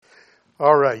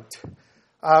All right.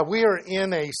 We are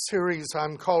in a series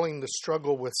I'm calling The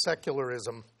Struggle with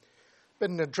Secularism.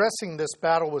 Been addressing this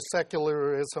battle with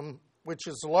secularism, which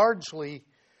is largely,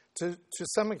 to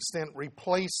some extent,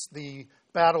 replaced the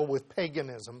battle with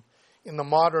paganism in the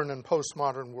modern and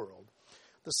postmodern world.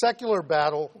 The secular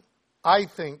battle, I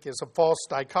think, is a false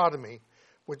dichotomy,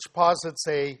 which posits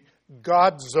a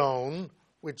God zone,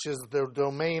 which is the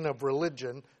domain of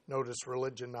religion. Notice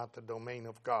religion, not the domain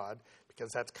of God,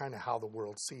 because that's kind of how the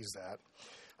world sees that.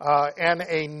 And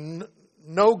a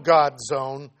no God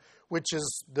zone, which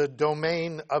is the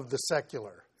domain of the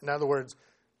secular. In other words,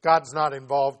 God's not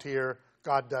involved here.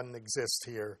 God doesn't exist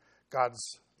here.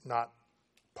 God's not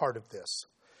part of this.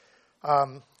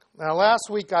 Now, last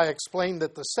week I explained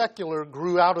that the secular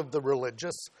grew out of the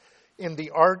religious in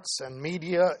the arts and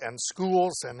media and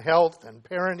schools and health and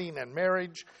parenting and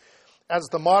marriage as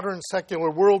the modern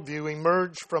secular worldview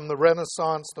emerged from the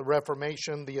Renaissance, the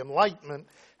Reformation, the Enlightenment,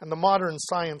 and the modern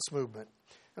science movement.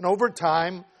 And over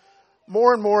time,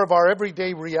 more and more of our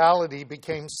everyday reality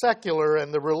became secular,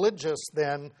 and the religious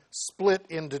then split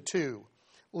into two,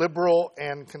 liberal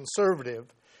and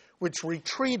conservative, which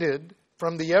retreated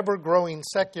from the ever-growing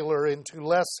secular into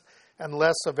less and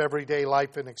less of everyday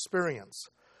life and experience.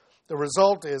 The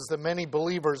result is that many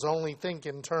believers only think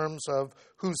in terms of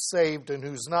who's saved and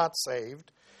who's not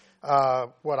saved,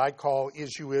 what I call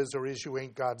issue is or issue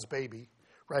ain't God's baby,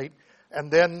 right?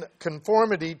 And then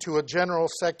conformity to a general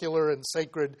secular and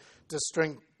sacred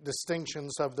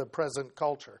distinctions of the present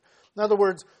culture. In other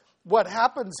words, what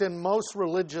happens in most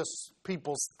religious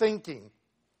people's thinking,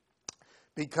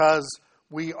 because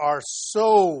we are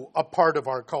so a part of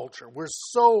our culture, we're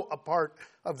so a part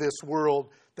of this world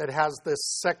that has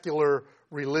this secular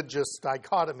religious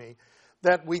dichotomy,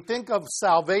 that we think of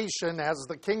salvation as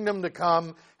the kingdom to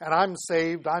come, and I'm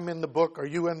saved, I'm in the book, are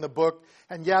you in the book?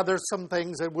 And yeah, there's some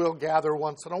things that we'll gather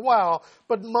once in a while,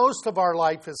 but most of our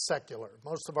life is secular.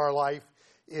 Most of our life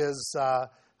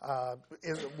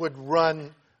would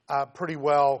run pretty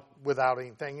well without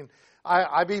anything. And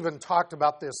I've even talked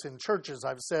about this in churches.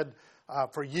 I've said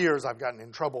for years, I've gotten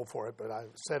in trouble for it, but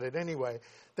I've said it anyway,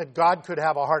 that God could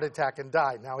have a heart attack and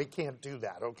die. Now, he can't do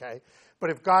that, okay?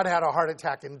 But if God had a heart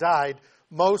attack and died,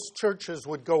 most churches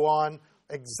would go on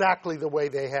exactly the way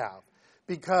they have,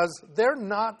 because they're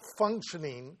not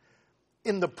functioning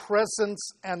in the presence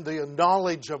and the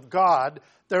knowledge of God.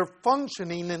 They're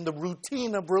functioning in the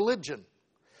routine of religion.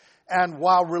 And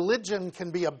while religion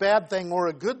can be a bad thing or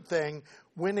a good thing,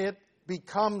 when it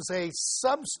becomes a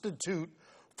substitute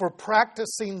for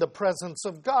practicing the presence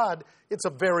of God, it's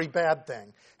a very bad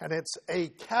thing. And it's a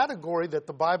category that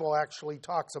the Bible actually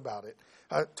talks about.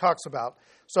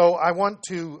 So I want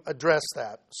to address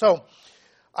that. So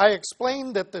I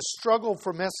explained that the struggle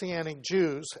for Messianic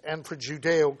Jews and for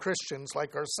Judeo-Christians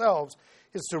like ourselves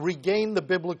is to regain the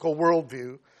biblical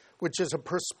worldview, which is a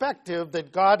perspective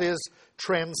that God is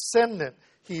transcendent.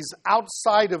 He's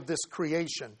outside of this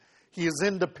creation. He is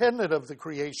independent of the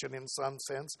creation in some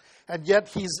sense, and yet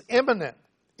he's immanent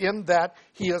in that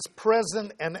he is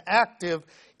present and active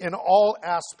in all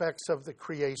aspects of the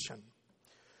creation.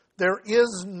 There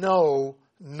is no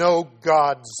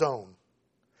God zone.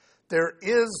 There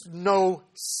is no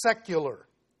secular.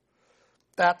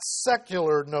 That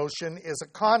secular notion is a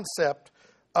concept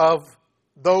of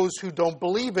those who don't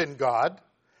believe in God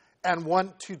and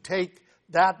want to take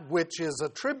that which is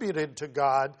attributed to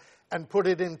God and put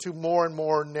it into more and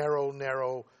more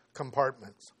narrow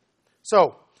compartments.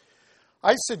 So,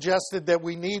 I suggested that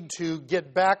we need to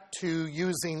get back to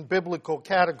using biblical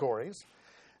categories,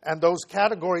 and those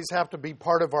categories have to be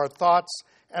part of our thoughts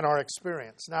and our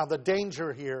experience. Now, the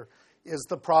danger here is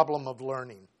the problem of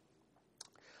learning.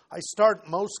 I start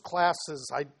most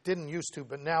classes, I didn't used to,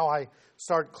 but now I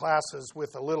start classes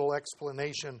with a little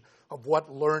explanation of what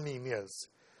learning is.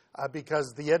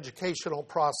 Because the educational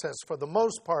process, for the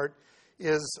most part,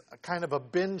 is a kind of a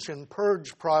binge and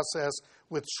purge process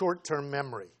with short-term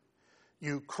memory.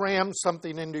 You cram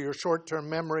something into your short-term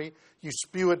memory, you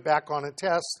spew it back on a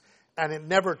test, and it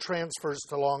never transfers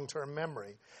to long-term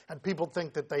memory. And people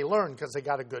think that they learn because they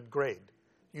got a good grade.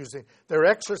 They're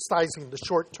exercising the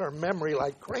short-term memory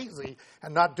like crazy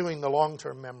and not doing the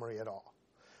long-term memory at all.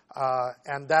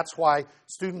 And that's why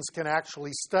students can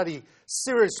actually study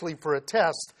seriously for a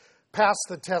test, pass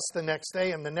the test the next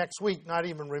day, and the next week not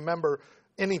even remember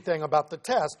anything about the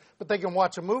test, but they can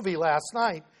watch a movie last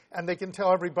night and they can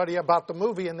tell everybody about the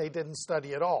movie and they didn't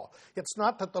study at all. It's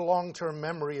not that the long-term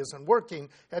memory isn't working.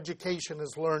 Education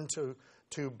has learned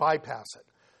to bypass it.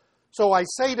 So I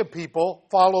say to people,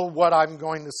 follow what I'm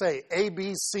going to say, A,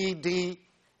 B, C, D,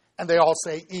 and they all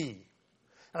say E.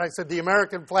 And I said, the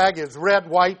American flag is red,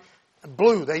 white, And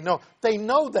blue, they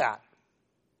know that.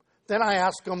 Then I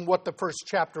ask them what the first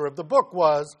chapter of the book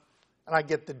was, and I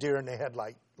get the deer in the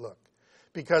headlight look.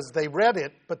 Because they read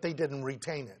it, but they didn't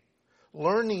retain it.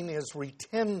 Learning is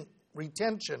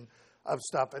retention of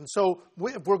stuff. And so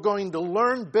if we're going to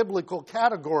learn biblical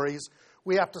categories,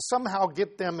 we have to somehow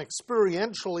get them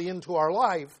experientially into our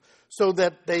life so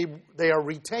that they are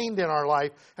retained in our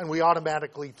life and we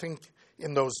automatically think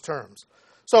in those terms.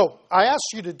 So I asked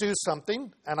you to do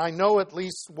something, and I know at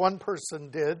least one person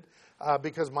did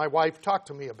because my wife talked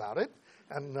to me about it.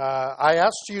 And I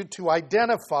asked you to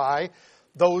identify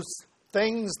those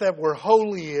things that were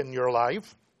holy in your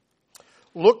life.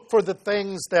 Look for the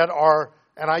things that are,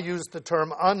 and I use the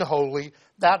term unholy,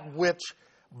 that which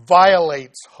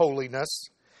violates holiness.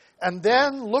 And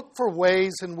then look for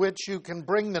ways in which you can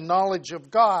bring the knowledge of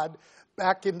God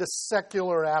back into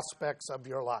secular aspects of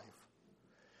your life.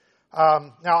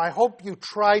 Now, I hope you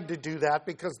tried to do that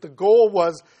because the goal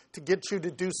was to get you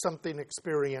to do something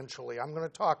experientially. I'm going to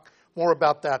talk more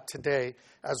about that today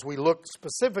as we look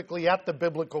specifically at the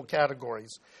biblical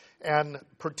categories, and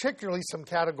particularly some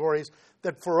categories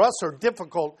that for us are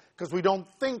difficult because we don't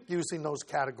think using those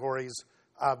categories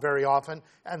very often,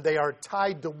 and they are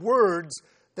tied to words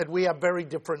that we have very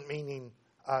different meaning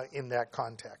in that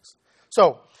context.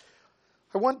 So,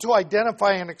 I want to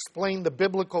identify and explain the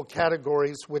biblical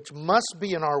categories which must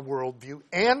be in our worldview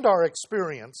and our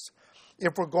experience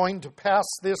if we're going to pass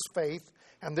this faith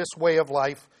and this way of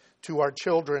life to our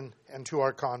children and to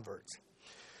our converts.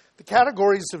 The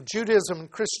categories of Judaism and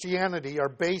Christianity are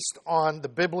based on the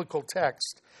biblical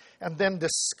text and then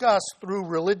discussed through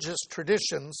religious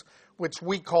traditions, which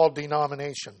we call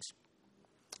denominations.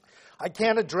 I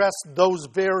can't address those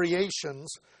variations.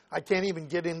 I can't even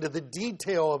get into the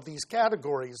detail of these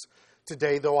categories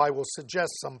today, though I will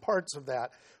suggest some parts of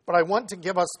that. But I want to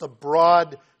give us the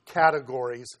broad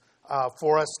categories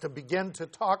for us to begin to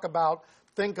talk about,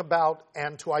 think about,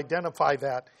 and to identify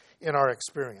that in our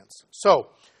experience. So,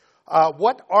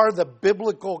 what are the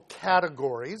biblical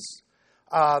categories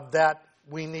that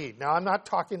we need? Now, I'm not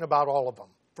talking about all of them.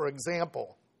 For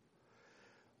example,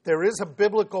 there is a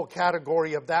biblical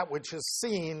category of that which is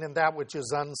seen and that which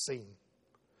is unseen.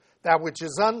 That which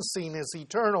is unseen is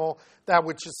eternal. That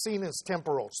which is seen is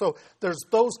temporal. So there's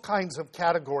those kinds of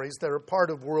categories that are part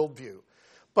of worldview.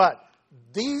 But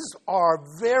these are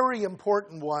very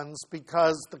important ones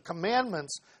because the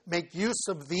commandments make use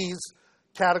of these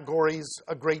categories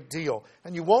a great deal.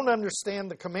 And you won't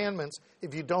understand the commandments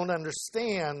if you don't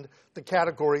understand the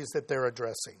categories that they're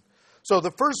addressing. So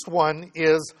the first one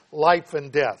is life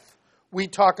and death. We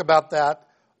talk about that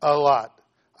a lot.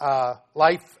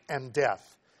 Life and death.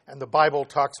 And the Bible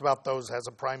talks about those as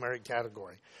a primary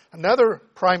category. Another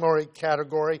primary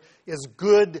category is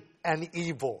good and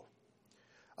evil,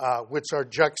 which are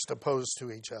juxtaposed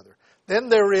to each other. Then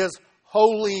there is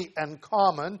holy and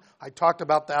common. I talked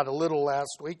about that a little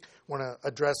last week. I want to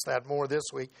address that more this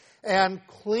week. And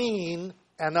clean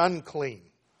and unclean.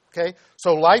 Okay?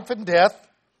 So life and death,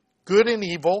 good and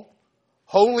evil,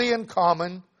 holy and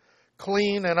common,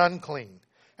 clean and unclean.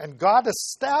 And God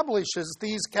establishes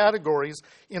these categories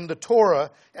in the Torah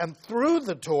and through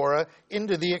the Torah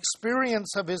into the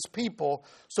experience of His people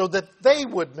so that they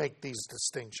would make these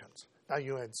distinctions. Now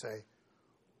you might say,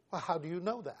 well, how do you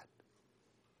know that?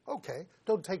 Okay,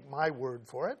 don't take my word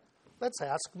for it. Let's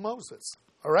ask Moses.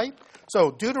 All right?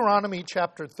 So Deuteronomy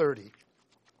chapter 30.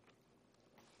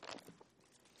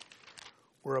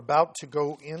 We're about to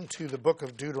go into the book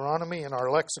of Deuteronomy in our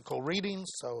lexical readings,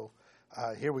 so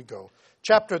here we go.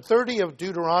 Chapter 30 of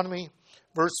Deuteronomy,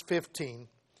 verse 15.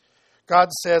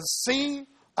 God says, "See,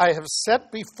 I have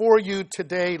set before you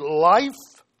today life,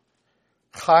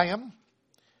 Chaim,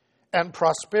 and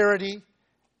prosperity,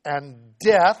 and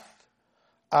death,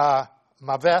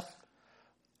 Maveth,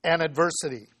 and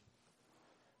adversity."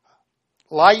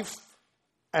 Life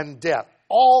and death.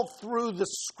 All through the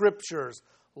Scriptures,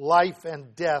 life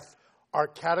and death are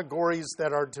categories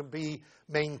that are to be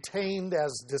maintained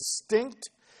as distinct,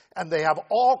 and they have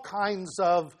all kinds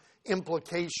of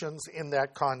implications in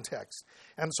that context.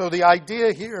 And so the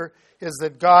idea here is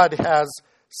that God has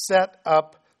set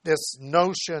up this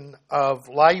notion of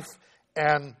life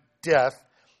and death,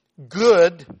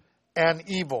 good and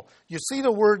evil. You see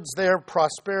the words there,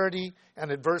 prosperity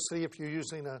and adversity, if you're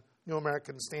using a New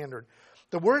American Standard.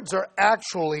 The words are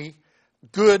actually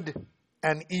good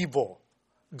and evil.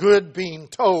 Good being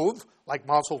tov, like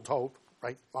mazel tov,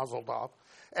 right? Mazel tov.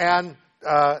 And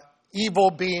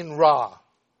evil being ra.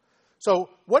 So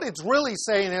what it's really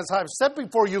saying is, I've set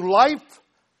before you life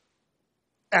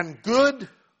and good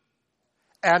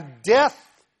and death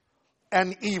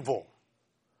and evil.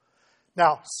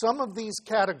 Now, some of these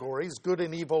categories, good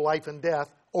and evil, life and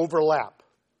death, overlap.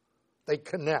 They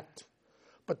connect.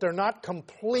 But they're not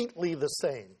completely the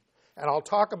same. And I'll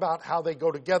talk about how they go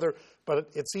together,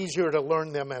 but it's easier to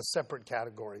learn them as separate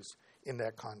categories in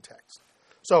that context.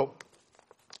 So,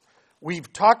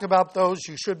 we've talked about those.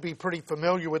 You should be pretty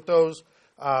familiar with those.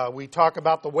 We talk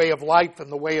about the way of life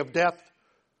and the way of death,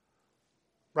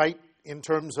 right? In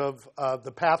terms of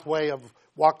the pathway of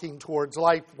walking towards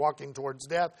life, walking towards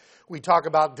death. We talk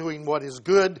about doing what is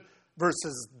good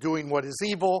versus doing what is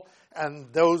evil,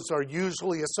 and those are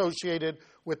usually associated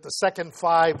with the second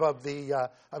 5 of the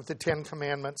 10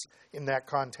 Commandments in that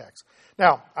context.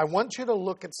 Now, I want you to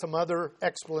look at some other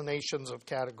explanations of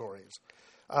categories.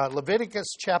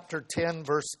 Leviticus chapter 10,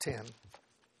 verse 10.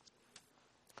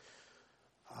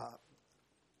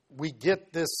 We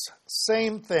get this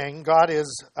same thing. God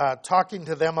is talking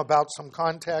to them about some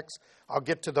context. I'll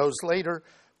get to those later.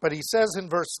 But he says in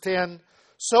verse 10,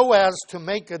 so as to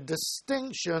make a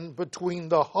distinction between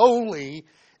the holy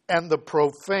and the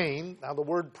profane. Now the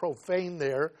word profane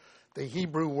there, the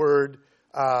Hebrew word,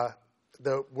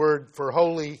 the word for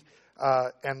holy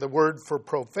and the word for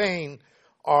profane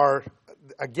are,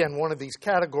 again, one of these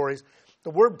categories.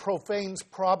 The word profane's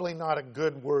probably not a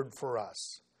good word for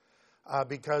us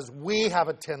because we have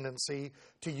a tendency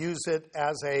to use it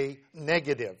as a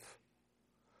negative.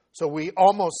 So we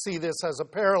almost see this as a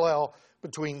parallel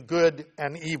between good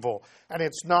and evil. And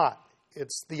it's not.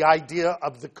 It's the idea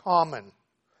of the common,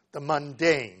 the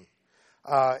mundane.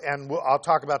 And I'll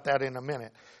talk about that in a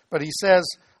minute. But he says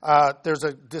there's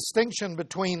a distinction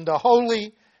between the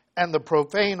holy and the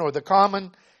profane or the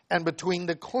common, and between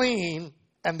the clean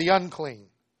and the unclean,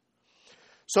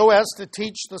 so as to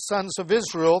teach the sons of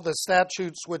Israel the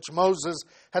statutes which Moses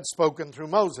had spoken through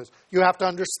Moses. You have to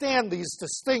understand these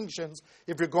distinctions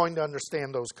if you're going to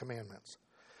understand those commandments.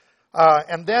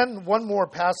 And then one more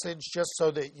passage just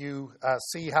so that you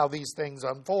see how these things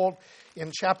unfold.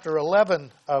 In chapter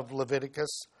 11 of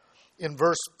Leviticus, in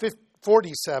verse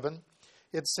 47,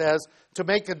 it says, to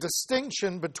make a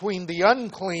distinction between the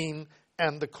unclean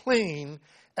and the clean,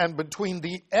 and between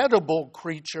the edible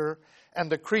creature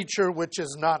and the creature which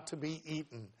is not to be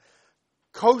eaten.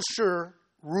 Kosher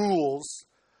rules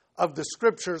of the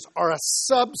Scriptures are a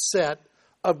subset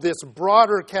of this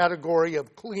broader category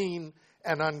of clean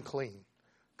and unclean.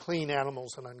 Clean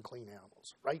animals and unclean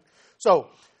animals, right? So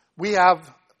we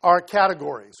have our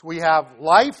categories. We have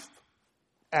life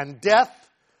and death.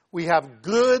 We have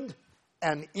good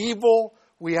and evil.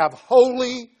 We have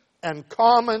holy and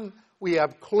common. We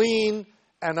have clean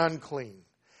and unclean.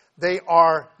 They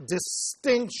are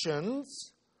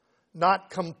distinctions, not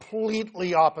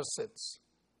completely opposites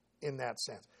in that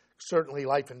sense. Certainly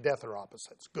life and death are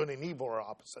opposites. Good and evil are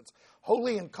opposites.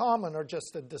 Holy and common are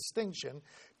just a distinction.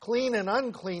 Clean and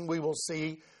unclean, we will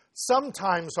see,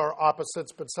 sometimes are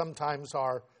opposites, but sometimes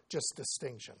are just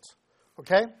distinctions.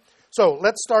 Okay? So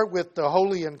let's start with the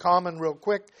holy and common real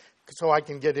quick so I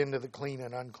can get into the clean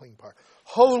and unclean part.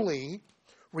 Holy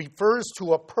refers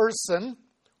to a person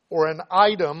or an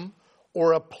item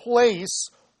or a place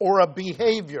or a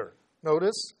behavior.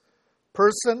 Notice,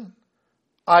 person,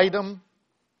 item,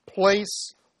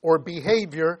 place, or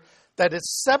behavior that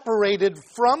is separated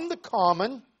from the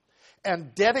common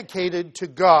and dedicated to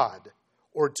God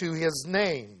or to His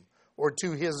name or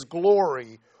to His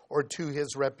glory or to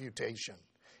His reputation.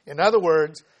 In other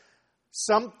words,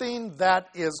 something that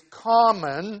is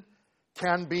common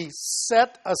can be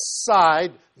set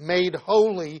aside, made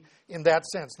holy in that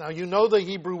sense. Now, you know the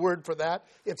Hebrew word for that?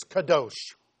 It's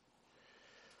kadosh.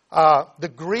 The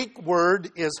Greek word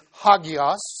is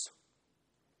hagios.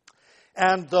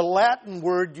 And the Latin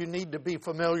word you need to be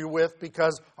familiar with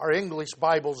because our English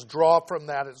Bibles draw from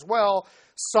that as well,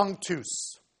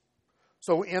 sanctus.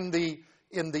 So in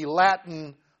the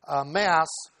Latin Mass,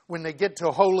 when they get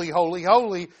to holy, holy,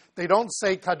 holy, they don't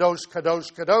say kadosh,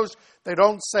 kadosh, kadosh. They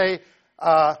don't say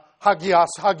hagios,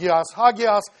 hagios,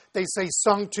 hagios. They say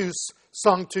sanctus,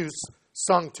 sanctus,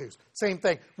 sanctus. Same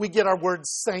thing. We get our word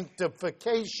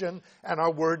sanctification and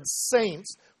our word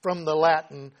saints from the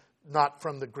Latin, not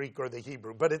from the Greek or the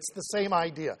Hebrew. But it's the same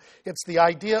idea. It's the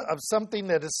idea of something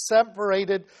that is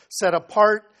separated, set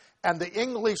apart, and the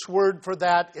English word for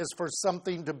that is for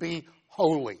something to be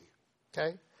holy.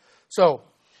 Okay? So,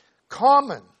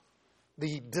 common,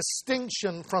 the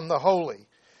distinction from the holy,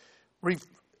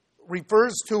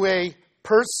 refers to a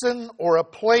person or a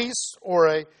place or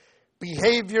a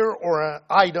behavior or an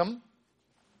item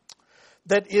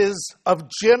that is of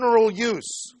general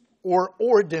use or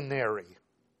ordinary.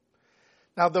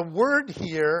 Now, the word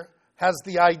here has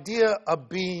the idea of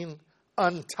being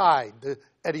untied. The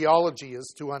etiology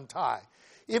is to untie.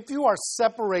 if you are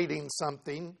separating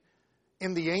something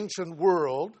in the ancient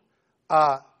world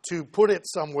to put it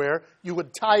somewhere, you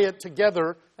would tie it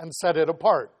together and set it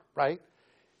apart, right?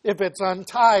 If it's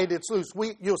untied, it's loose.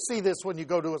 You'll see this when you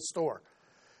go to a store.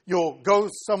 You'll go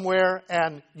somewhere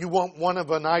and you want one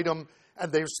of an item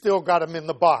and they've still got them in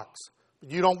the box.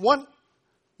 You don't want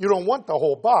the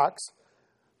whole box.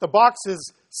 The box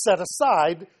is set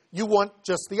aside. You want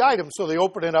just the item. So they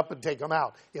open it up and take them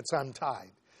out. It's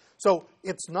untied. So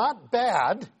it's not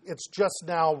bad. It's just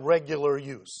now regular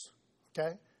use.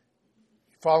 Okay?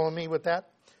 Follow me with that?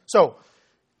 So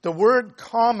the word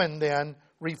common then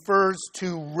refers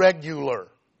to regular.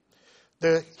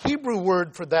 The Hebrew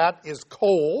word for that is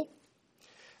kol,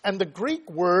 and the Greek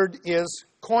word is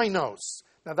koinos.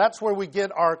 Now that's where we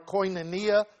get our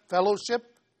koinonia, fellowship,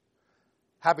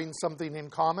 having something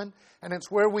in common. And it's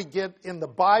where we get in the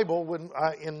Bible, when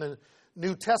in the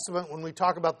New Testament, when we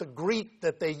talk about the Greek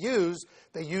that they use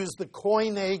the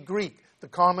Koine Greek, the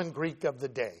common Greek of the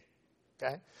day.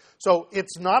 Okay? So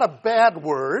it's not a bad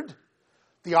word.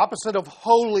 The opposite of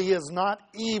holy is not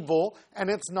evil, and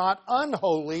it's not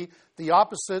unholy. The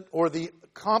opposite or the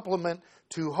complement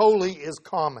to holy is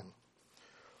common.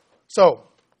 So,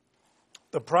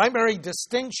 the primary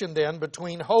distinction then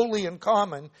between holy and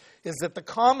common is that the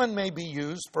common may be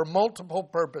used for multiple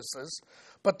purposes,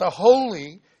 but the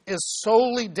holy is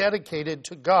solely dedicated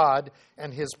to God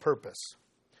and His purpose.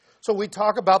 So we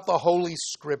talk about the Holy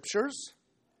Scriptures.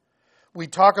 We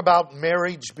talk about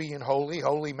marriage being holy,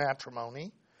 holy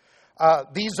matrimony.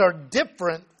 These are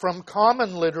different from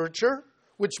common literature,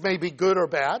 which may be good or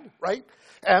bad, right?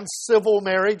 And civil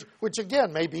marriage, which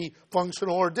again may be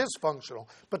functional or dysfunctional,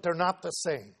 but they're not the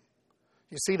same.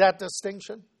 You see that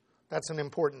distinction? That's an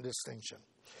important distinction.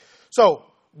 So,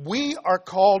 we are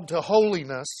called to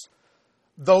holiness,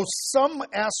 though some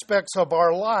aspects of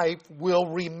our life will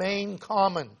remain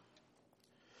common.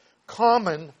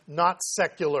 Common, not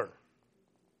secular.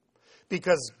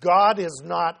 Because God is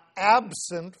not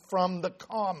absent from the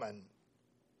common.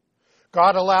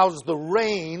 God allows the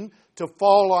rain to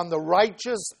fall on the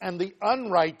righteous and the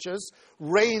unrighteous.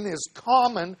 Rain is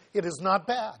common. It is not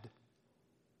bad.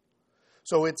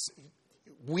 So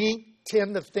we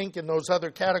tend to think in those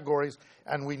other categories,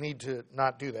 and we need to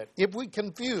not do that. If we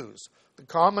confuse the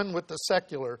common with the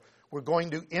secular, we're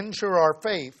going to injure our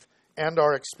faith and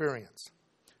our experience.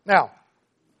 Now,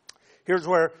 here's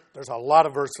where there's a lot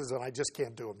of verses and I just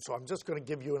can't do them. So I'm just going to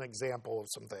give you an example of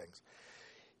some things.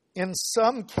 In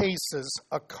some cases,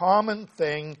 a common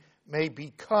thing may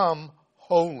become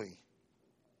holy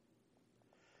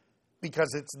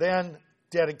because it's then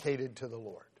dedicated to the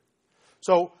Lord.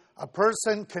 So a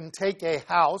person can take a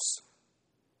house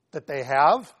that they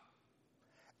have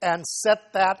and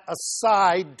set that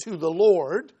aside to the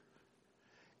Lord.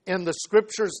 And the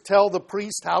Scriptures tell the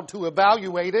priest how to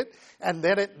evaluate it, and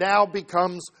then it now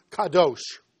becomes kadosh.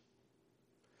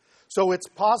 So it's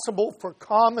possible for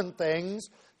common things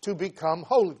to become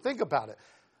holy. Think about it.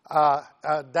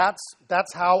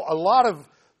 That's how a lot of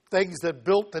things that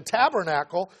built the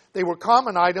tabernacle, they were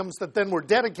common items that then were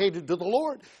dedicated to the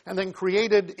Lord and then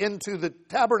created into the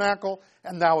tabernacle,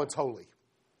 and now it's holy.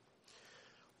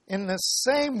 In the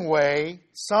same way,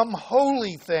 some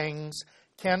holy things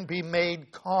can be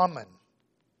made common.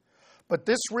 But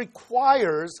this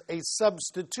requires a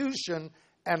substitution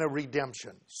and a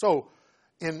redemption. So,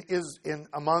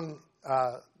 among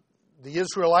the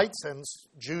Israelites and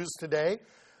Jews today,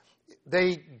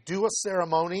 they do a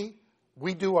ceremony.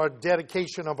 We do our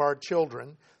dedication of our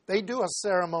children. They do a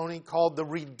ceremony called the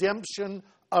redemption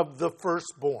of the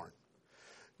firstborn.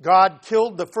 God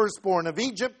killed the firstborn of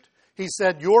Egypt. He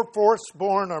said, your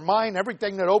firstborn are mine.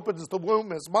 Everything that opens the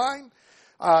womb is mine.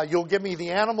 You'll give me the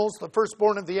animals, the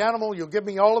firstborn of the animal. You'll give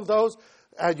me all of those.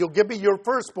 You'll give me your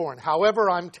firstborn.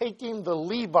 However, I'm taking the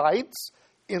Levites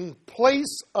in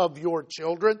place of your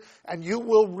children, and you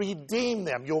will redeem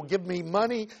them. You'll give me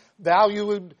money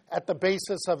valued at the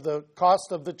basis of the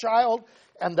cost of the child,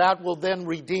 and that will then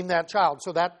redeem that child.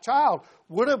 So that child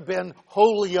would have been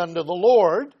holy unto the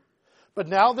Lord, but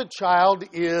now the child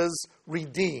is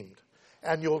redeemed.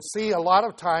 And you'll see a lot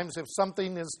of times if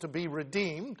something is to be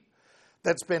redeemed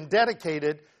that's been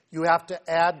dedicated, you have to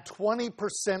add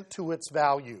 20% to its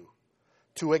value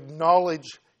to acknowledge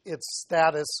its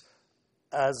status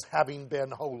as having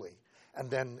been holy. And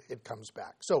then it comes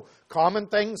back. So common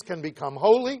things can become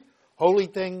holy. Holy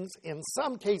things in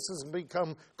some cases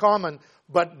become common.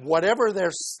 But whatever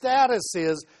their status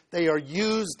is, they are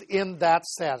used in that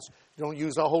status. You don't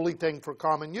use a holy thing for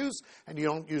common use, and you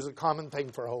don't use a common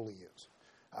thing for holy use.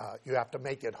 You have to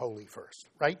make it holy first,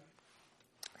 right?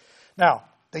 Now,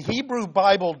 The Hebrew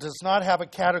Bible does not have a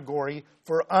category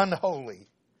for unholy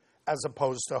as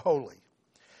opposed to holy.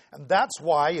 And that's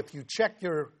why, if you check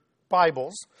your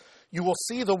Bibles, you will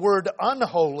see the word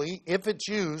unholy, if it's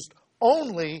used,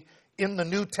 only in the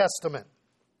New Testament.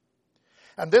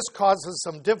 And this causes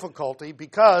some difficulty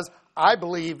because I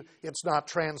believe it's not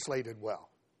translated well.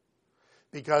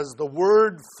 Because the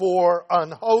word for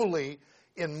unholy,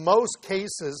 in most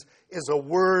cases, is a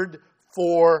word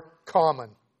for common.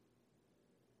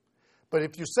 But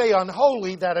if you say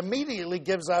unholy, that immediately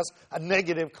gives us a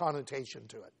negative connotation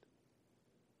to it.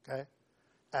 Okay?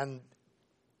 And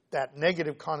that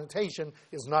negative connotation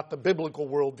is not the biblical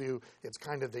worldview. It's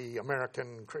kind of the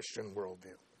American Christian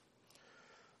worldview.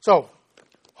 So,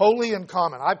 holy and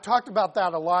common. I've talked about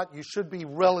that a lot. You should be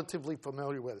relatively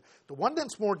familiar with it. The one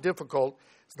that's more difficult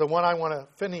is the one I want to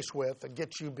finish with and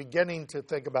get you beginning to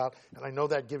think about. And I know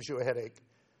that gives you a headache,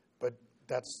 but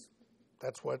that's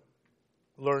what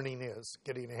learning is,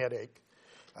 getting a headache.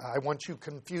 I want you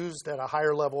confused at a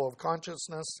higher level of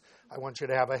consciousness. I want you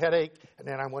to have a headache, and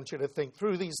then I want you to think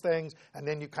through these things, and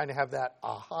then you kind of have that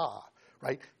aha,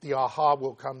 right? The aha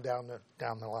will come down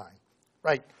the line,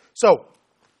 right? So,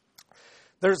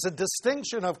 there's a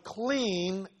distinction of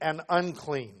clean and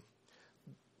unclean.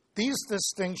 These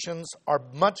distinctions are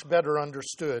much better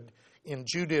understood in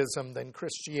Judaism than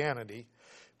Christianity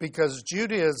because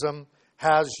Judaism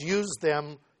has used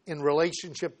them in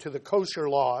relationship to the kosher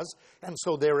laws, and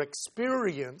so their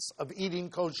experience of eating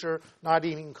kosher, not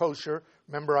eating kosher,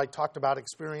 remember I talked about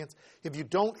experience. If you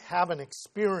don't have an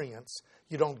experience,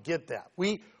 you don't get that.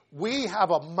 We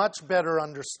have a much better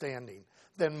understanding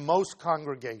than most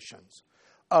congregations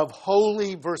of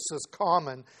holy versus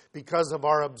common because of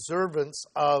our observance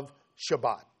of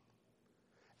Shabbat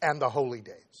and the holy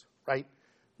days, right?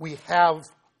 We have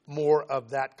more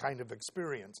of that kind of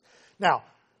experience. Now,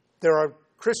 there are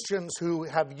Christians who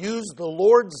have used the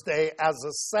Lord's Day as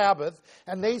a Sabbath,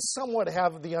 and they somewhat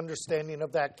have the understanding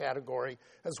of that category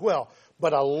as well.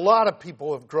 But a lot of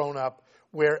people have grown up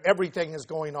where everything is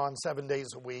going on 7 days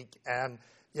a week, and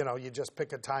you just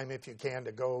pick a time if you can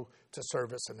to go to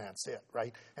service, and that's it,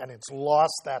 right? And it's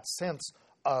lost that sense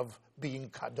of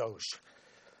being kadosh.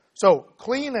 So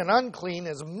clean and unclean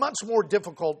is much more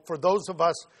difficult for those of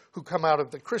us who come out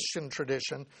of the Christian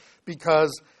tradition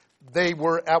because they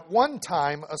were at one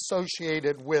time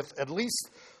associated with at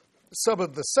least some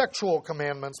of the sexual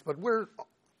commandments, but we're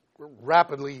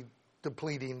rapidly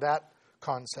depleting that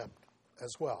concept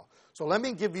as well. So let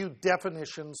me give you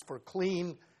definitions for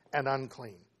clean and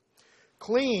unclean.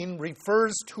 Clean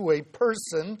refers to a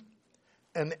person,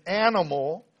 an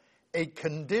animal, a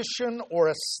condition, or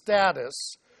a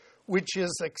status which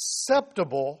is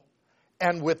acceptable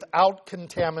and without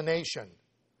contamination.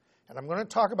 And I'm going to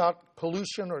talk about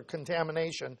pollution or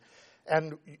contamination.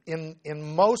 And in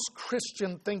most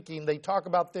Christian thinking, they talk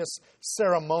about this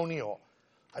ceremonial.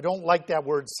 I don't like that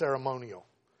word ceremonial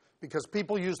because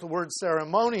people use the word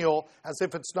ceremonial as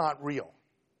if it's not real.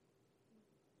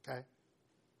 Okay?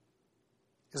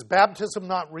 Is baptism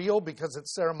not real because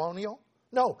it's ceremonial?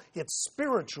 No, it's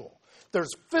spiritual.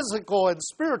 There's physical and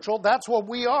spiritual. That's what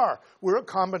we are. We're a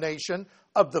combination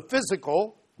of the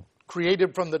physical,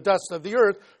 created from the dust of the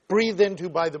earth, breathed into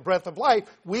by the breath of life.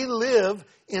 We live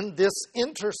in this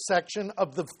intersection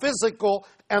of the physical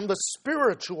and the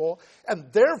spiritual,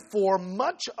 and therefore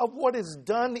much of what is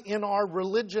done in our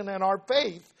religion and our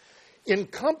faith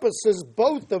encompasses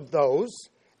both of those,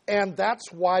 and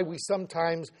that's why we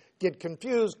sometimes get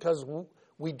confused because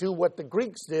we do what the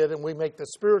Greeks did and we make the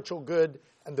spiritual good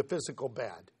and the physical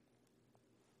bad.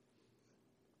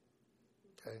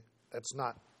 Okay? That's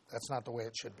not the way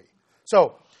it should be.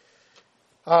 So,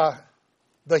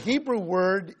 the Hebrew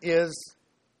word is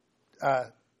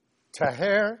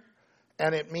taher,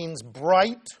 and it means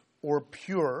bright or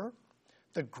pure.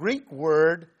 The Greek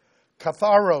word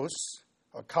katharos,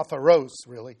 or katharos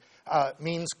really,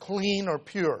 means clean or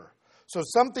pure. So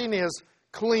something is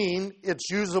clean, it's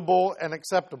usable and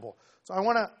acceptable. So I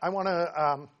want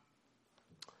to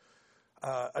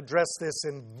address this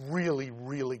in really,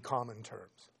 really common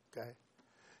terms. Okay,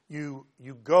 you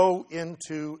go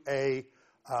into a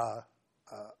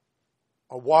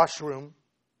washroom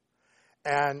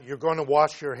and you're going to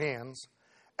wash your hands,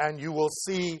 and you will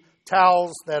see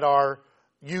towels that are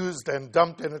used and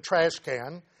dumped in a trash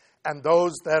can, and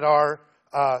those that are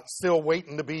still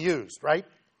waiting to be used, right?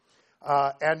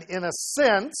 And in a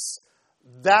sense,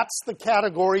 that's the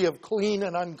category of clean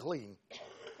and unclean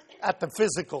at the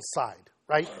physical side,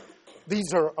 right?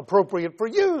 These are appropriate for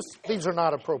use. These are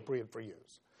not appropriate for use.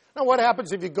 Now, what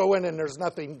happens if you go in and there's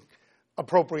nothing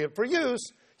appropriate for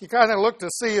use? you kind of look to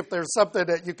see if there's something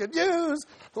that you could use,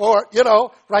 or,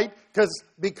 right?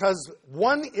 Because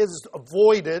one is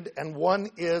avoided and one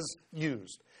is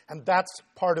used. And that's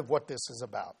part of what this is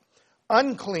about.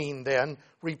 Unclean, then,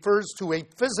 refers to a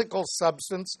physical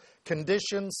substance,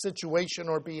 condition, situation,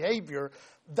 or behavior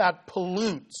that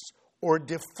pollutes or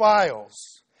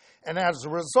defiles, and as a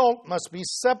result must be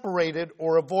separated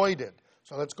or avoided.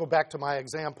 So let's go back to my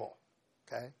example.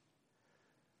 Okay?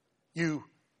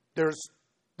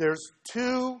 There's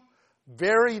two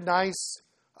very nice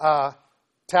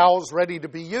towels ready to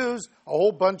be used, a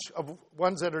whole bunch of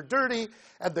ones that are dirty,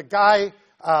 and the guy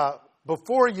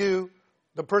before you,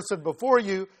 the person before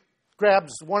you,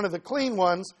 grabs one of the clean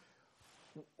ones.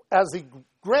 As he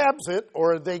grabs it,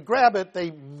 or they grab it, they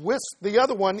whisk the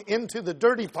other one into the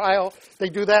dirty pile. They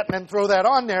do that and then throw that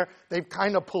on there. They've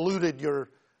kind of polluted your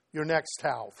next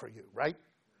towel for you, right?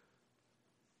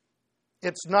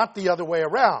 It's not the other way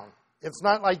around. It's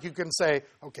not like you can say,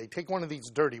 okay, take one of these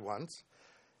dirty ones,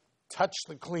 touch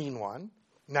the clean one,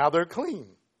 now they're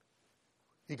clean.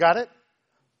 You got it?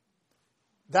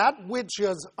 That which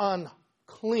is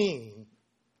unclean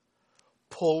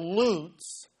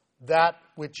pollutes that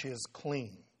which is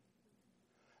clean.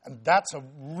 And that's a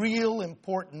real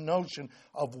important notion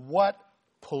of what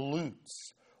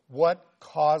pollutes, what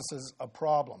causes a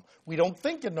problem. We don't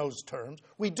think in those terms.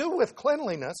 We do with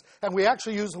cleanliness, and we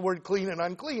actually use the word clean and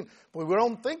unclean, but we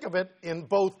don't think of it in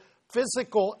both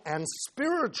physical and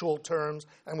spiritual terms,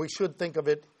 and we should think of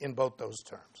it in both those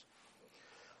terms.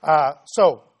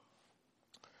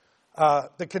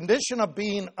 The condition of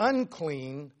being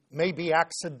unclean may be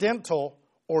accidental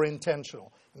or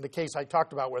intentional. In the case I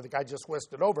talked about where the guy just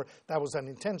whisked it over, that was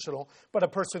unintentional, but a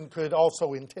person could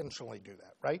also intentionally do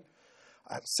that, right?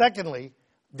 Secondly,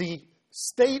 the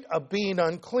state of being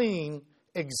unclean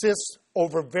exists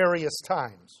over various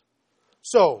times.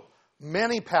 So,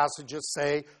 many passages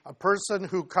say a person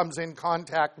who comes in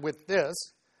contact with this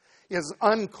is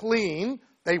unclean.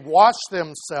 They wash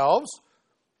themselves.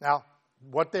 Now,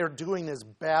 what they're doing is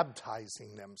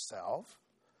baptizing themselves.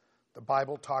 The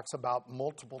Bible talks about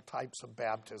multiple types of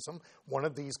baptism. One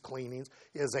of these cleanings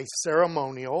is a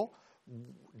ceremonial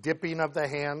dipping of the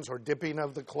hands or dipping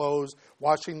of the clothes,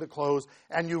 washing the clothes,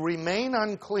 and you remain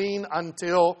unclean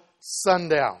until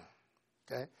sundown.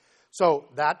 Okay? So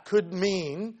that could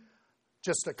mean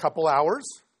just a couple hours,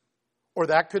 or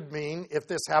that could mean, if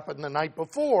this happened the night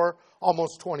before,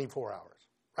 almost 24 hours,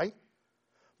 right?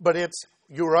 But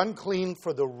you're unclean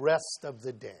for the rest of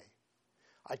the day.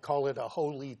 I call it a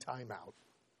holy timeout,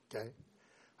 okay?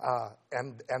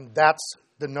 And that's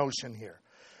the notion here.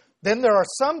 Then there are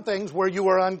some things where you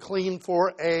are unclean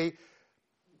for a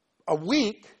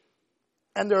week,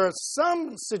 and there are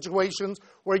some situations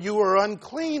where you are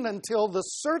unclean until the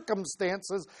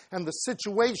circumstances and the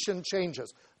situation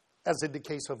changes, as in the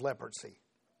case of leprosy,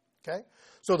 okay?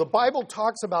 So the Bible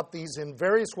talks about these in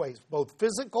various ways, both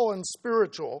physical and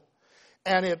spiritual,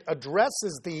 and it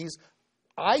addresses these,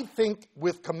 I think,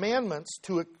 with commandments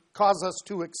to cause us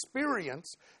to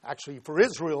experience, actually for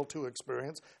Israel to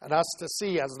experience, and us to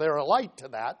see as they're a light to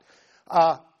that,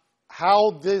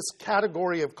 how this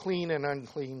category of clean and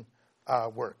unclean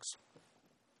works.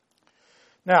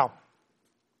 Now,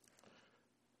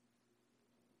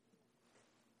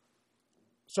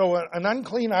 so an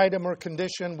unclean item or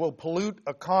condition will pollute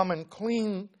a common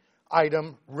clean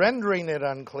item, rendering it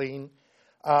unclean,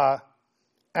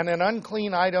 and an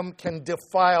unclean item can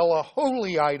defile a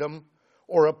holy item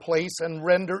or a place and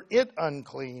render it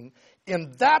unclean.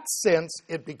 In that sense,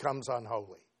 it becomes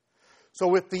unholy.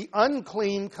 So if the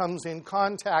unclean comes in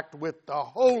contact with the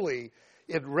holy,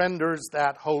 it renders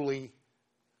that holy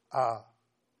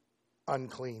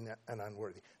unclean and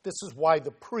unworthy. This is why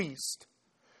the priest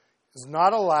is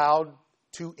not allowed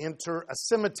to enter a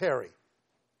cemetery.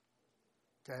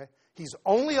 Okay? He's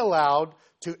only allowed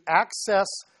to access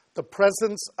the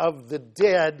presence of the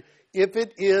dead if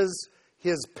it is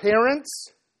his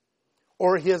parents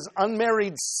or his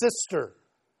unmarried sister.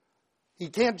 He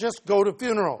can't just go to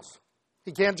funerals.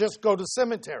 He can't just go to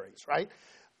cemeteries, right?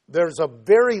 There's a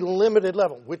very limited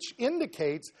level, which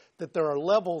indicates that there are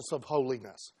levels of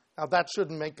holiness. Now, that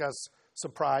shouldn't make us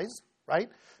surprised, right?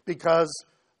 Because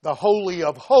the Holy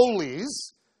of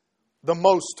Holies, the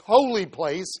most holy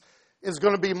place, is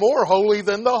going to be more holy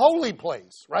than the holy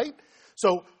place, right?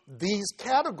 So these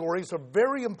categories are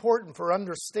very important for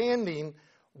understanding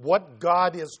what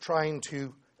God is trying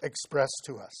to express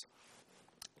to us.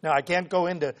 Now, I can't go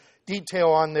into detail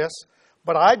on this,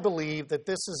 but I believe that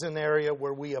this is an area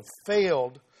where we have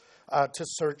failed to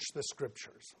search the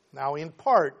Scriptures. Now, in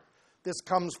part, this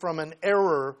comes from an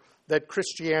error that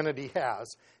Christianity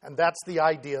has, and that's the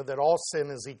idea that all sin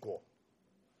is equal.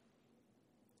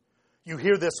 You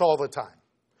hear this all the time.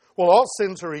 Well, all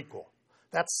sins are equal.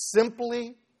 That's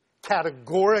simply,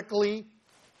 categorically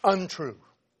untrue.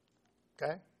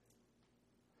 Okay?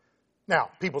 Now,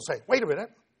 people say, wait a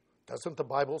minute, doesn't the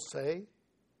Bible say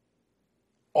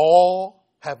all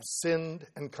have sinned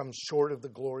and come short of the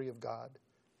glory of God?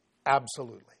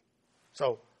 Absolutely.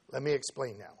 So, let me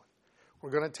explain that one.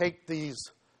 We're going to take these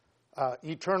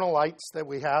eternal lights that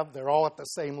we have. They're all at the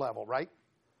same level, right?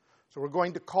 So we're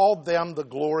going to call them the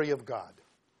glory of God.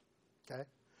 Okay?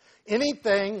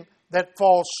 Anything that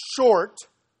falls short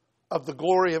of the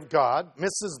glory of God,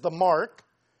 misses the mark,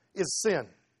 is sin.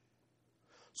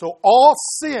 So all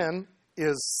sin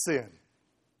is sin.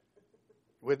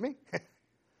 With me?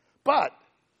 But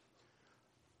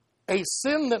a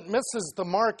sin that misses the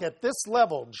mark at this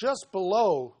level, just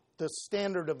below the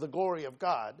standard of the glory of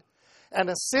God, and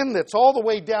a sin that's all the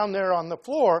way down there on the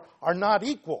floor are not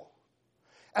equal.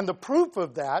 And the proof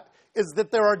of that is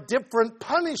that there are different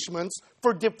punishments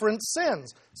for different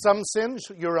sins. Some sins,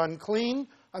 you're unclean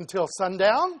until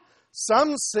sundown.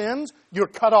 Some sins, you're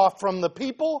cut off from the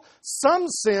people. Some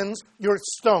sins, you're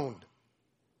stoned.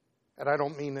 And I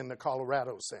don't mean in the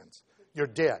Colorado sense. You're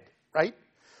dead, right?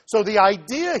 So the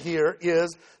idea here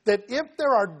is that if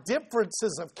there are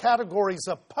differences of categories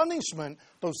of punishment,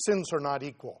 those sins are not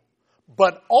equal.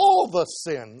 But all the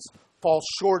sins fall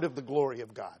short of the glory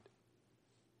of God.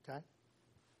 Okay?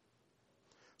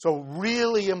 So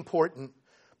really important,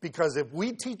 because if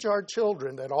we teach our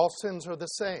children that all sins are the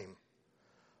same,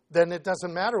 then it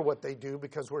doesn't matter what they do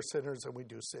because we're sinners and we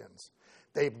do sins.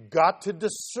 They've got to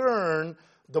discern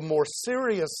the more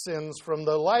serious sins from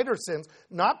the lighter sins.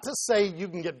 Not to say you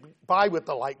can get by with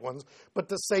the light ones, but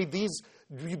to say these,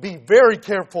 be very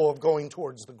careful of going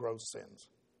towards the gross sins.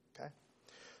 Okay?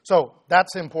 So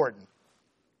that's important.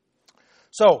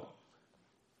 So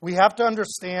we have to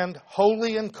understand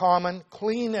holy and common,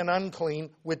 clean and unclean,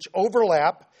 which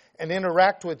overlap and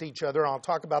interact with each other. I'll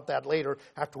talk about that later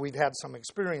after we've had some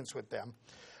experience with them.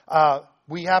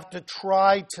 We have to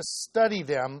try to study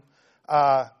them,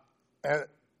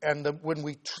 when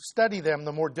we study them,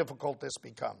 the more difficult this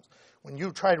becomes. When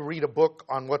you try to read a book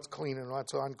on what's clean and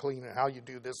what's unclean and how you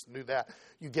do this and do that,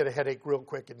 you get a headache real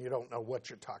quick and you don't know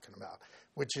what you're talking about,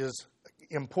 which is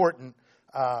important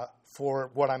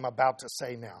for what I'm about to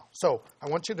say now. So I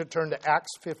want you to turn to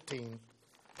Acts 15,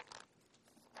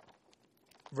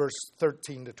 verse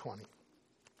 13 to 20.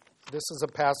 This is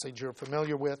a passage you're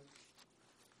familiar with.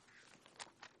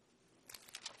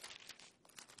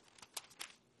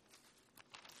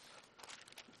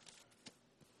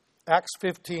 Acts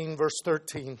 15, verse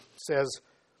 13 says,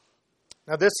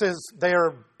 now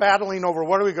they're battling over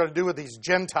what are we going to do with these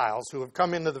Gentiles who have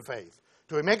come into the faith.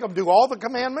 Do we make them do all the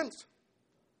commandments?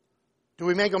 Do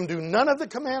we make them do none of the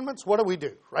commandments? What do we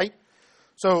do, right?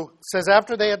 So it says,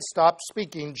 after they had stopped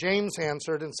speaking, James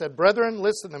answered and said, brethren,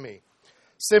 listen to me.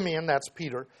 Simeon, that's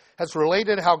Peter, has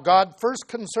related how God first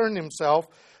concerned himself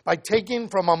by taking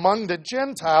from among the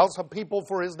Gentiles a people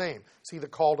for his name. See the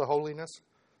call to holiness?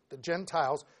 The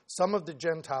Gentiles, some of the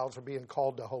Gentiles are being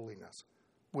called to holiness.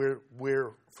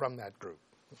 We're from that group.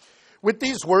 With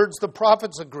these words, the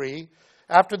prophets agree.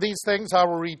 After these things I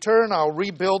will return. I will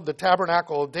rebuild the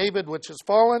tabernacle of David, which is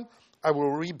fallen. I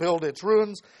will rebuild its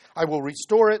ruins. I will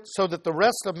restore it so that the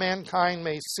rest of mankind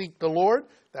may seek the Lord.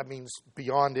 That means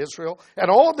beyond Israel. And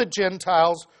all the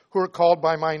Gentiles who are called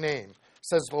by my name,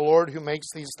 says the Lord who makes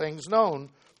these things known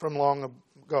from long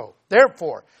ago.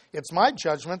 Therefore, it's my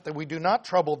judgment that we do not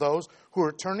trouble those who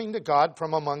are turning to God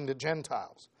from among the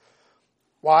Gentiles.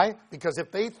 Why? Because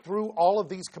if they threw all of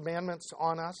these commandments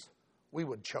on us, we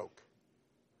would choke.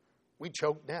 We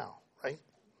choke now, right?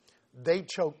 They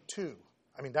choke too.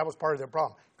 I mean, that was part of their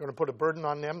problem. Going to put a burden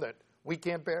on them that we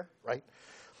can't bear, right?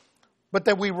 But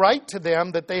that we write to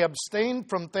them that they abstain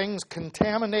from things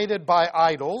contaminated by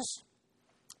idols.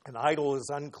 An idol is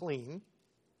unclean.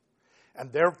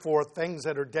 And therefore, things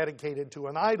that are dedicated to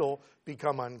an idol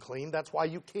become unclean. That's why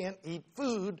you can't eat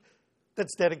food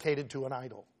that's dedicated to an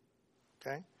idol.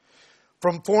 Okay?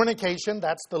 From fornication,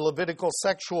 that's the Levitical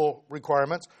sexual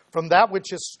requirements. From that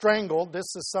which is strangled,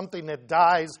 this is something that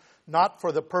dies not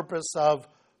for the purpose of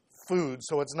food.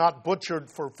 So it's not butchered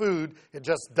for food, it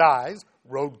just dies.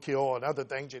 Roadkill and other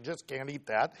things, you just can't eat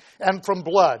that. And from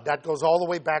blood, that goes all the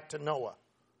way back to Noah.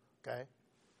 Okay?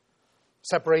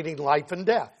 Separating life and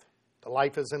death. The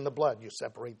life is in the blood. You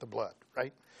separate the blood,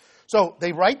 right? So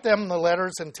they write them the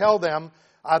letters and tell them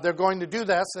they're going to do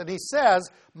this. And he says,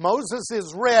 Moses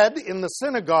is read in the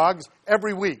synagogues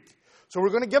every week. So we're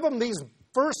going to give them these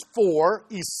first four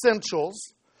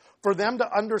essentials for them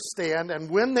to understand, and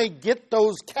when they get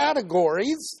those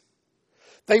categories,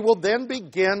 they will then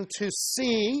begin to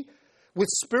see with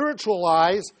spiritual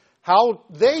eyes how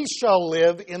they shall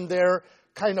live in their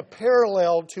kind of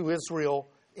parallel to Israel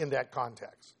in that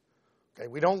context. Okay,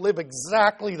 we don't live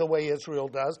exactly the way Israel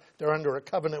does. They're under a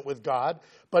covenant with God,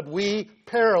 but we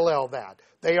parallel that.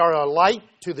 They are a light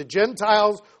to the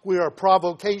Gentiles. We are a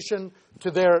provocation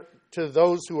to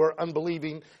those who are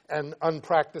unbelieving and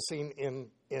unpracticing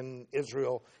in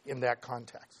Israel in that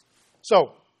context.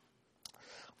 So,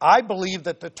 I believe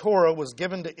that the Torah was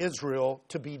given to Israel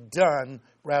to be done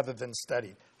rather than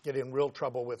studied. I get in real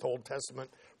trouble with Old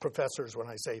Testament professors when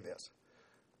I say this.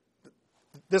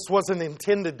 This wasn't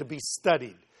intended to be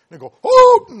studied. They go,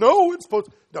 oh, no, it's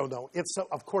supposed to. No,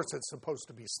 of course it's supposed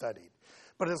to be studied.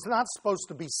 But it's not supposed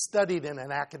to be studied in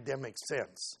an academic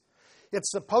sense.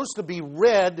 It's supposed to be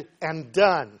read and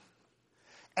done.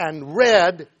 And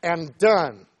read and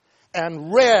done.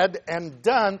 And read and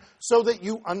done so that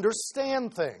you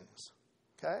understand things.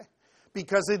 Okay?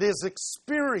 Because it is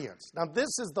experience. Now,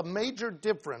 this is the major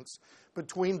difference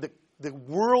between the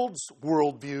world's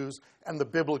worldviews and the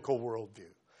biblical worldview.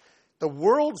 The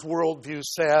world's worldview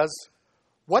says,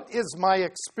 what is my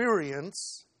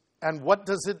experience and what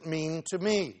does it mean to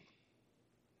me?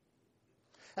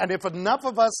 And if enough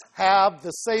of us have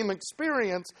the same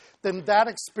experience, then that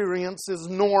experience is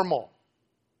normal.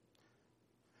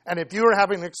 And if you're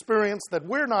having an experience that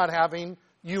we're not having,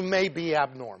 you may be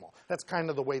abnormal. That's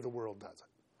kind of the way the world does it.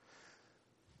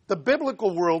 The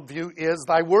biblical worldview is,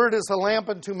 thy word is a lamp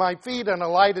unto my feet and a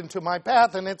light unto my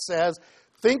path. And it says,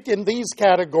 think in these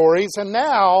categories, and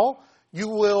now you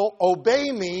will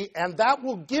obey me, and that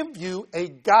will give you a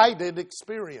guided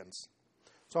experience.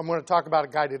 So I'm going to talk about a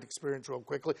guided experience real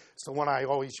quickly. It's the one I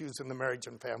always use in the marriage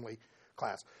and family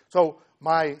class. So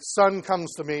my son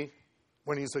comes to me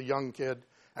when he's a young kid,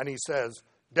 and he says,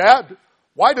 Dad,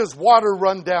 why does water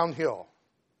run downhill?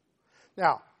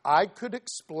 Now, I could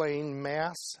explain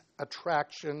mass,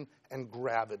 attraction, and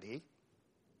gravity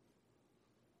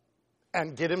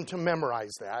and get him to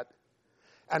memorize that.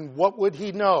 And what would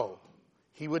he know?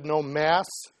 He would know mass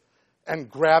and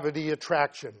gravity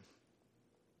attraction.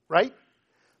 Right?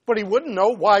 But he wouldn't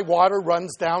know why water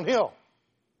runs downhill.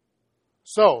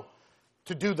 So,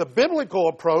 to do the biblical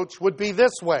approach would be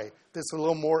this way. This is a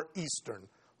little more Eastern,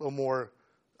 a little more,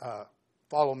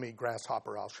 follow me,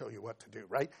 grasshopper, I'll show you what to do,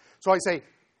 right? So I say,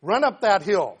 run up that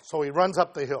hill. So he runs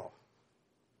up the hill.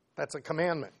 That's a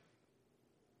commandment.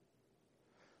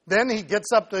 Then he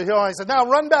gets up the hill, and I said, now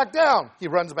run back down. He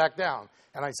runs back down.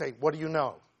 And I say, what do you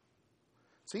know?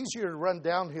 It's easier to run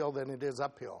downhill than it is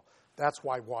uphill. That's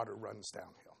why water runs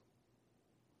downhill.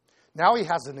 Now he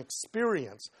has an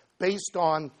experience based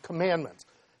on commandments.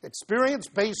 Experience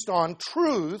based on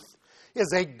truth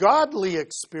is a godly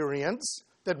experience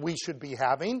that we should be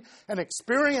having. An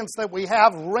experience that we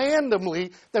have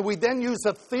randomly, that we then use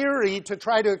a theory to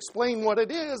try to explain what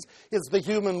it is the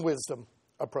human wisdom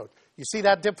approach. You see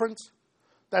that difference?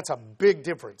 That's a big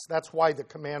difference. That's why the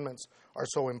commandments are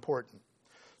so important.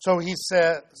 So he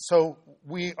said, so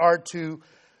we are to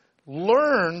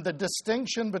learn the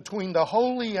distinction between the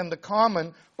holy and the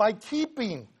common by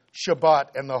keeping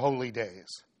Shabbat and the holy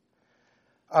days.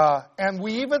 And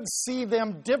we even see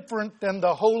them different than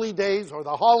the holy days or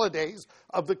the holidays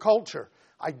of the culture.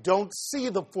 I don't see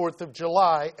the 4th of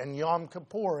July and Yom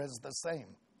Kippur as the same.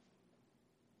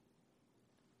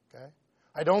 Okay?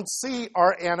 I don't see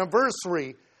our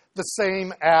anniversary the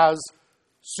same as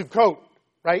Sukkot,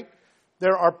 right?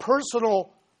 There are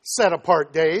personal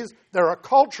set-apart days, there are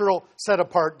cultural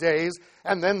set-apart days,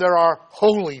 and then there are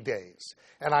holy days.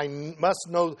 And I must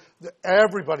know that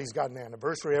everybody's got an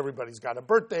anniversary, everybody's got a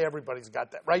birthday, everybody's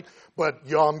got that, right? But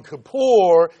Yom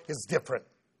Kippur is different.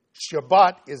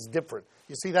 Shabbat is different.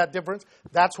 You see that difference?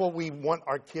 That's what we want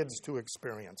our kids to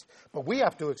experience. But we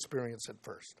have to experience it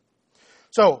first.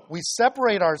 So we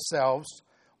separate ourselves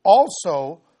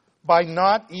also by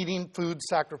not eating food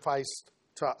sacrificed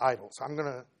to idols. I'm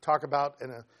going to talk about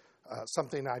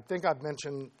something I think I've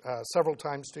mentioned several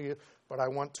times to you, but I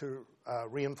want to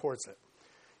reinforce it.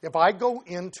 If I go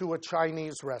into a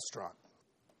Chinese restaurant,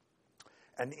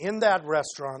 and in that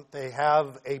restaurant they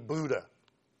have a Buddha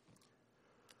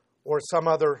or some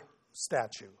other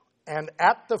statue, and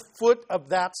at the foot of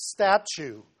that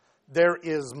statue there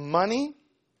is money,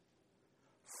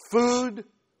 food,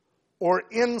 or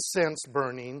incense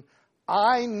burning,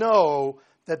 I know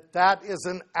that that is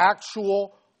an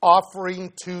actual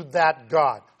offering to that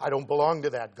God. I don't belong to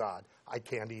that God. I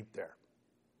can't eat there.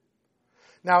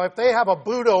 Now, if they have a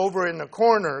Buddha over in the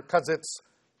corner because it's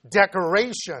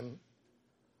decoration,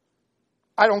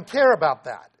 I don't care about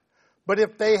that. But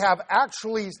if they have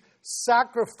actually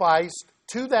sacrificed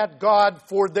to that God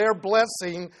for their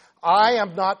blessing, I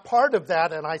am not part of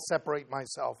that, and I separate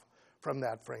myself from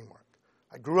that framework.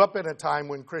 I grew up in a time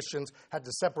when Christians had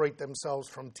to separate themselves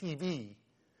from TV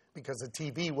because the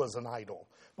TV was an idol.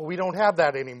 But we don't have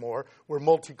that anymore. We're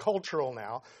multicultural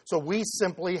now. So we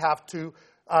simply have to,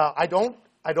 I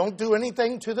don't do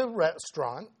anything to the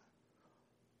restaurant.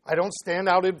 I don't stand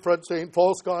out in front saying,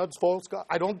 false gods, false gods.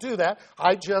 I don't do that.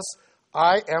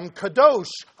 I am kadosh.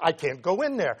 I can't go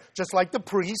in there. Just like the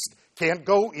priest can't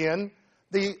go in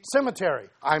the cemetery.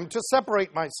 I'm to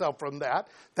separate myself from that.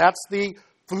 That's the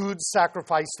food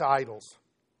sacrificed to idols.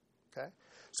 Okay?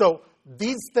 So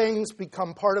these things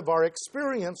become part of our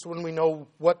experience when we know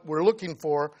what we're looking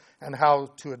for and how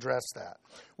to address that.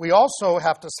 We also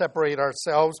have to separate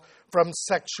ourselves from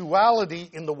sexuality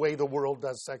in the way the world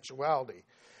does sexuality.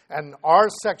 And our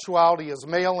sexuality is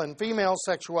male and female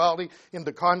sexuality in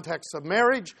the context of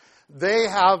marriage. They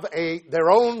have their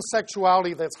own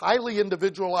sexuality that's highly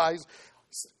individualized,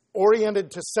 oriented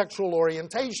to sexual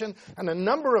orientation, and a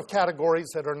number of categories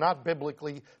that are not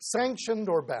biblically sanctioned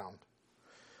or bound.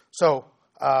 So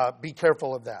be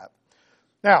careful of that.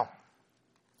 Now,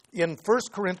 in 1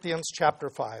 Corinthians chapter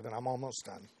 5, and I'm almost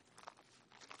done.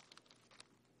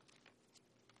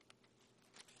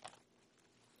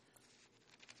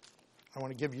 I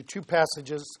want to give you two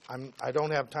passages. I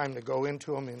don't have time to go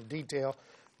into them in detail,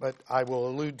 but I will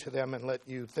allude to them and let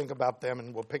you think about them,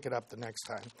 and we'll pick it up the next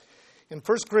time. In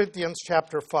 1 Corinthians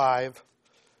chapter 5,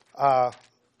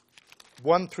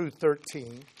 1 through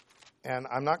 13, and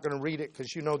I'm not going to read it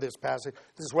because you know this passage.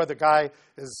 This is where the guy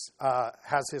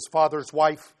has his father's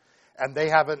wife, and they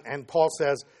haven't. And Paul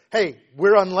says, hey,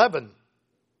 we're unleavened.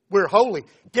 We're holy.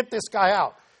 Get this guy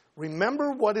out.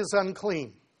 Remember what is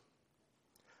unclean.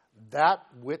 That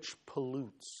which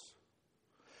pollutes.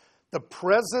 The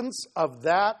presence of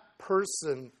that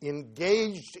person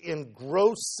engaged in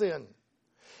gross sin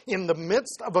in the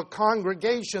midst of a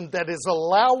congregation that is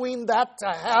allowing that to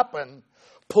happen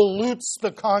pollutes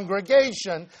the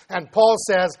congregation, and Paul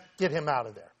says, get him out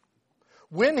of there.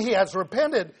 When he has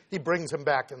repented, he brings him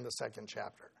back in the second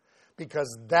chapter,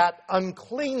 because that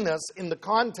uncleanness in the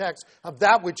context of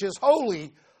that which is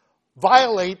holy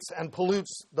violates and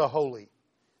pollutes the holy,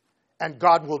 and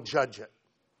God will judge it.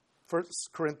 1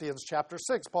 Corinthians chapter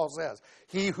 6, Paul says,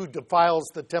 he who defiles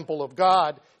the temple of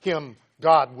God, him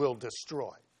God will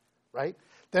destroy. Right?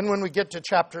 Then when we get to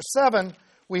chapter 7,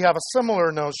 we have a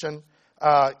similar notion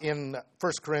in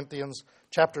 1 Corinthians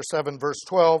chapter 7, verse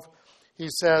 12. He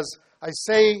says, I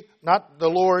say, not the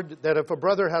Lord, that if a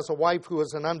brother has a wife who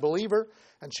is an unbeliever,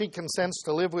 and she consents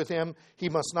to live with him, he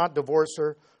must not divorce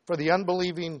her. For the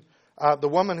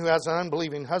woman who has an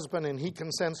unbelieving husband, and he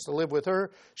consents to live with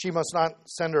her, she must not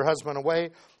send her husband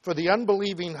away. For the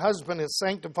unbelieving husband is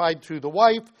sanctified through the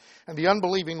wife, and the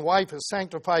unbelieving wife is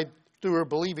sanctified through her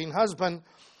believing husband.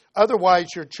 Otherwise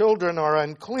your children are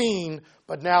unclean,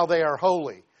 but now they are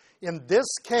holy. In this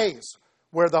case,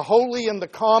 where the holy and the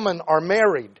common are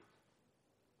married,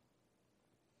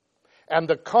 and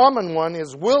the common one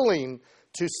is willing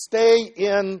to stay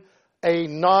in a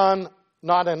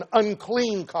not an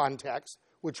unclean context,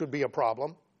 which would be a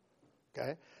problem,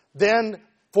 okay, then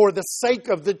for the sake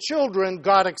of the children,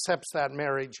 God accepts that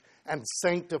marriage and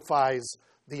sanctifies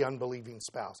the unbelieving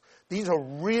spouse. These are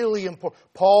really important.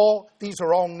 These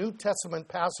are all New Testament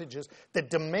passages that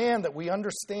demand that we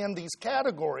understand these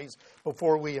categories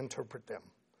before we interpret them.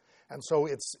 And so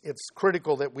it's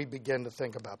critical that we begin to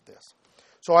think about this.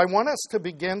 So I want us to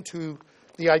begin to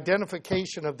the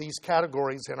identification of these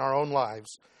categories in our own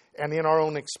lives and in our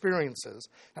own experiences.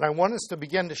 And I want us to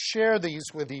begin to share these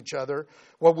with each other,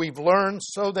 what we've learned,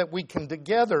 so that we can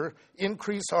together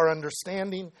increase our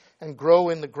understanding and grow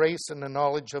in the grace and the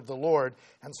knowledge of the Lord,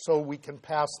 and so we can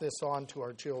pass this on to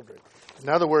our children. In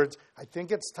other words, I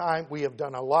think it's time. We have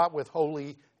done a lot with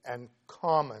holy and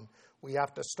common. We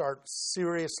have to start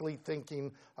seriously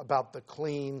thinking about the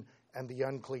clean and the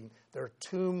unclean. There are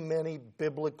too many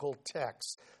biblical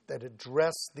texts that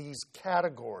address these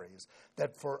categories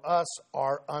that for us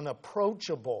are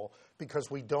unapproachable because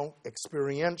we don't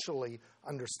experientially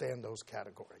understand those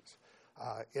categories.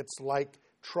 It's like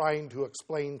trying to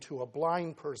explain to a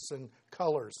blind person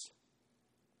colors.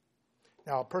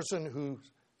 Now, a person who's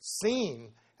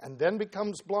seen and then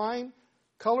becomes blind,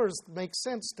 colors make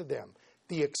sense to them.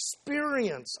 The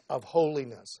experience of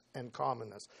holiness and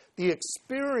commonness, the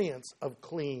experience of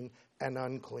clean and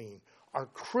unclean are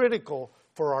critical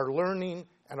for our learning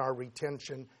and our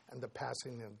retention and the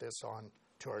passing of this on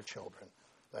to our children.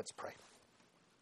 Let's pray.